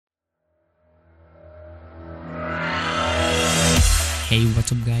Hey,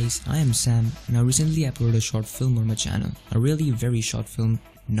 what's up guys, I am Sam and I recently uploaded a short film on my channel, a really very short film,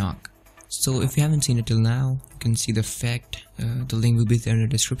 Knock. So if you haven't seen it till now, you can see the effect, the link will be there in the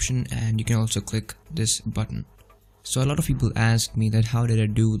description and you can also click this button. So a lot of people ask me that how did I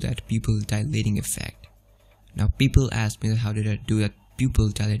do that pupil dilating effect. Now people ask me that how did I do that pupil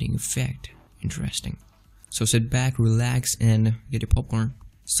dilating effect. Interesting. So sit back, relax and get your popcorn.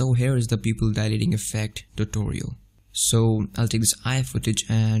 So here is the pupil dilating effect tutorial. So I'll take this eye footage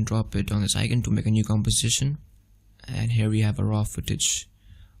and drop it on this icon to make a new composition. And here we have a raw footage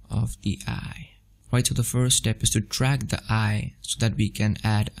of the eye. Right, so the first step is to drag the eye so that we can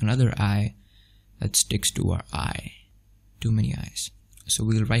add another eye that sticks to our eye. Too many eyes. So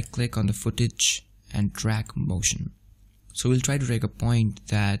we'll right click on the footage and drag motion. So we'll try to take a point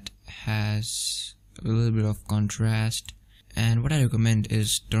that has a little bit of contrast. And what I recommend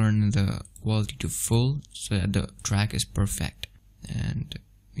is turn the quality to full so that the track is perfect. And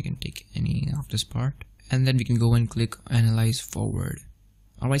we can take any of this part. And then we can go and click analyze forward.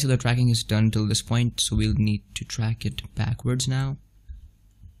 Alright, so the tracking is done till this point. So we'll need to track it backwards now.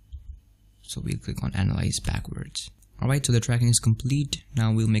 So we'll click on analyze backwards. Alright, so the tracking is complete.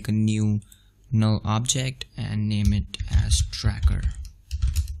 Now we'll make a new null object and name it as tracker.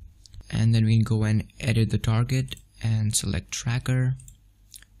 And then we can go and edit the target and select tracker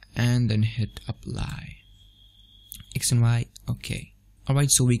and then hit apply. X and Y, okay. Alright,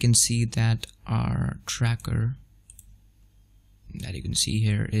 so we can see that our tracker that you can see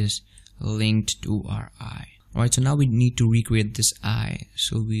here is linked to our eye. Alright, so now we need to recreate this eye.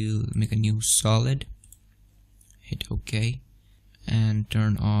 So we'll make a new solid, hit OK and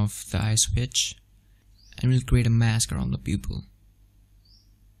turn off the eye switch and we'll create a mask around the pupil.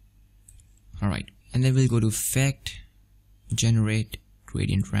 Alright, and then we'll go to effect, generate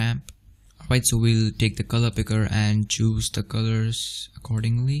gradient ramp. Alright, so we'll take the color picker and choose the colors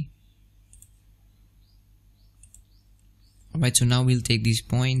accordingly. Alright, so now we'll take these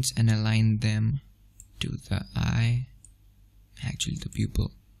points and align them to the eye, actually the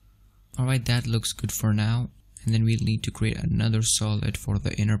pupil. Alright, that looks good for now. And then we'll need to create another solid for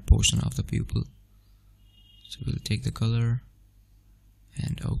the inner portion of the pupil. So we'll take the color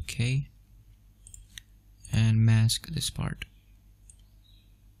and OK and mask this part.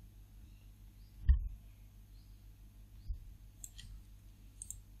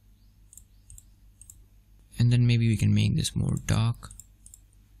 And then maybe we can make this more dark.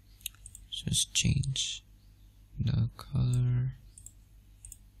 Just change the color.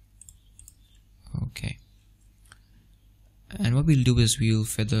 Okay. And what we'll do is we'll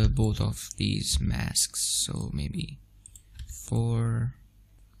feather both of these masks. So maybe 4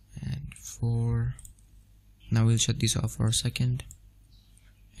 and 4. Now we'll shut these off for a second.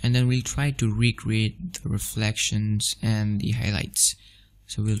 And then we'll try to recreate the reflections and the highlights.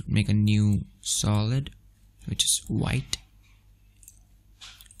 So we'll make a new solid, which is white.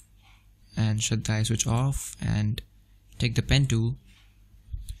 And shut the eye switch off and take the pen tool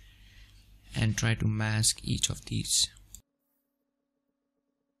and try to mask each of these.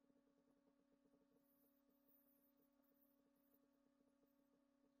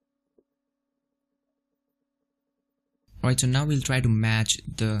 Alright, so now we'll try to match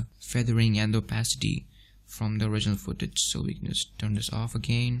the feathering and the opacity from the original footage. So we can just turn this off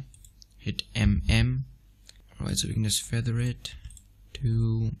again, hit MM. Alright, so we can just feather it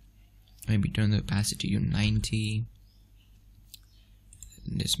to maybe turn the opacity to 90.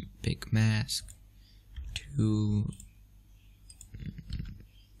 And this big mask to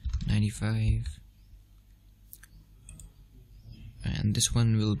 95. And this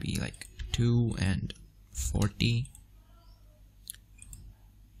one will be like 2 and 40.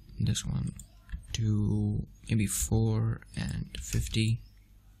 This one to maybe 4 and 50.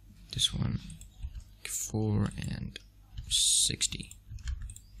 This one 4 and 60.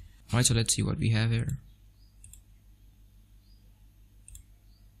 Alright, so let's see what we have here.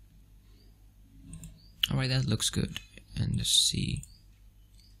 Alright, that looks good. And just see.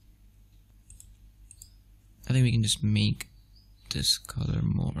 I think we can just make this color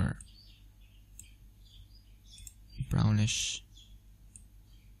more brownish.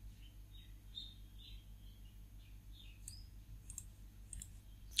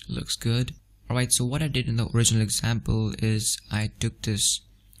 Looks good. Alright, so what I did in the original example is I took this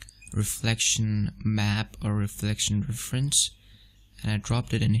reflection map or reflection reference and I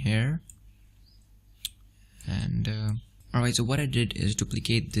dropped it in here. And alright, so what I did is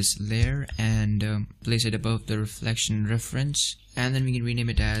duplicate this layer and place it above the reflection reference, and then we can rename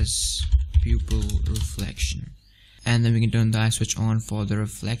it as pupil reflection. And then we can turn the eye switch on for the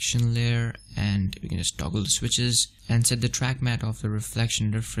reflection layer, and we can just toggle the switches and set the track matte of the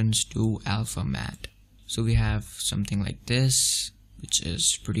reflection reference to alpha matte. So we have something like this, which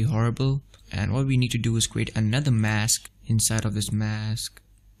is pretty horrible. And what we need to do is create another mask inside of this mask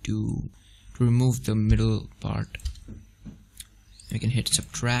to remove the middle part. We can hit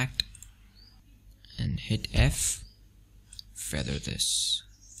subtract and hit F, feather this.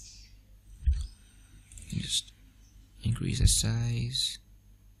 Just increase the size.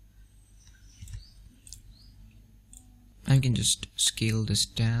 I can just scale this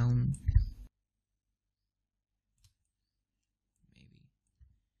down. Maybe.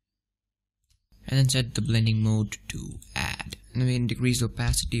 And then set the blending mode to add. And then we can decrease the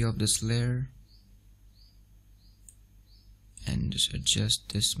opacity of this layer. And just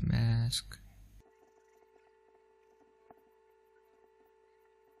adjust this mask.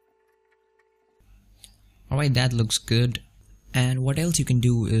 Alright, that looks good. And what else you can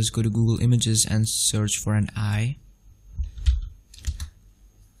do is go to Google Images and search for an eye.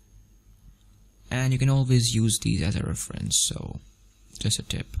 And you can always use these as a reference, so just a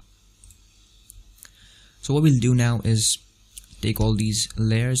tip. So what we'll do now is take all these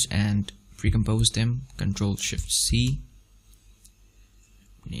layers and pre-compose them. Ctrl-Shift-C.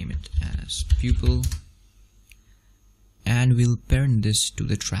 Name it as pupil. And we'll parent this to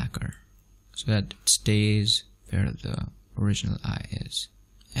the tracker so that it stays where the original eye is.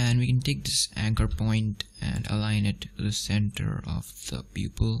 And we can take this anchor point and align it to the center of the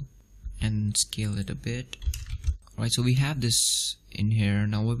pupil and scale it a bit. Alright, so we have this in here.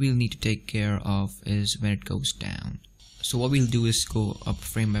 Now what we'll need to take care of is when it goes down. So what we'll do is go up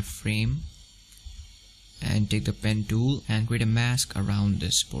frame by frame and take the pen tool and create a mask around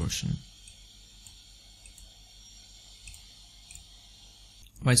this portion.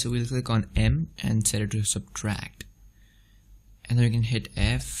 Right, so we'll click on M and set it to subtract. And then we can hit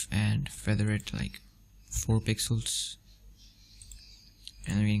F and feather it like 4 pixels.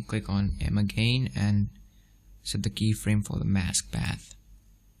 And then we can click on M again and set the keyframe for the mask path.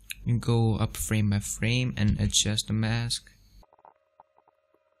 We can go up frame by frame and adjust the mask.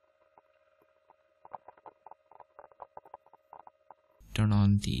 Turn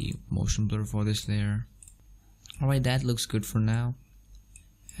on the motion blur for this layer. Alright, that looks good for now.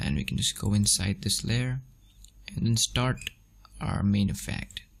 And we can just go inside this layer and then start our main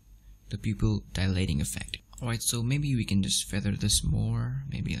effect, the pupil dilating effect. Alright, so maybe we can just feather this more,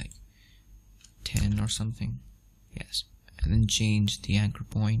 maybe like 10 or something. Yes, and then change the anchor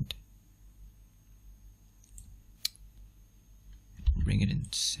point. Bring it in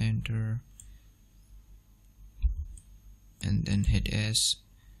center. And then hit S.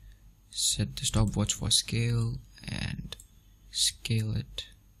 Set the stopwatch for scale and scale it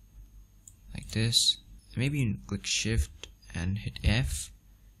like this. Maybe you can click Shift and hit F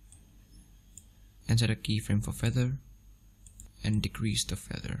and set a keyframe for feather and decrease the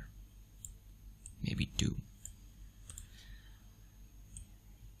feather, maybe 2.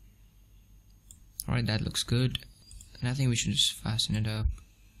 Alright, that looks good. And I think we should just fasten it up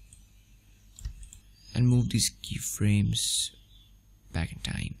and move these keyframes back in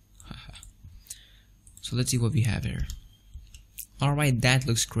time. So let's see what we have here. Alright, that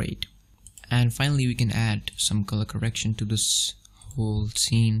looks great. And finally we can add some color correction to this whole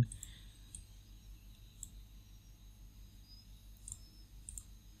scene.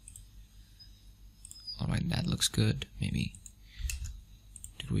 Alright, that looks good. Maybe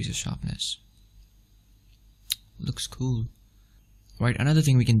decrease the sharpness. Looks cool. Right, another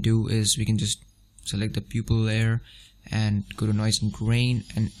thing we can do is we can just select the pupil layer and go to noise and grain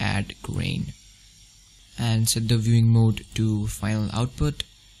and add grain. And set the viewing mode to final output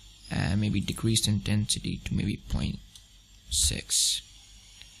and maybe decrease the intensity to maybe 0.6.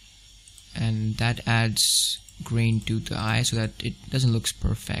 And that adds grain to the eye so that it doesn't look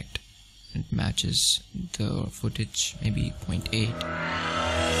perfect. It matches the footage, maybe 0.8.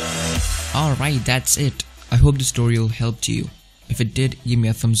 Alright, that's it. I hope this tutorial helped you. If it did, give me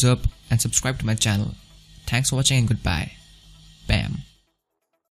a thumbs up and subscribe to my channel. Thanks for watching and goodbye. Bam.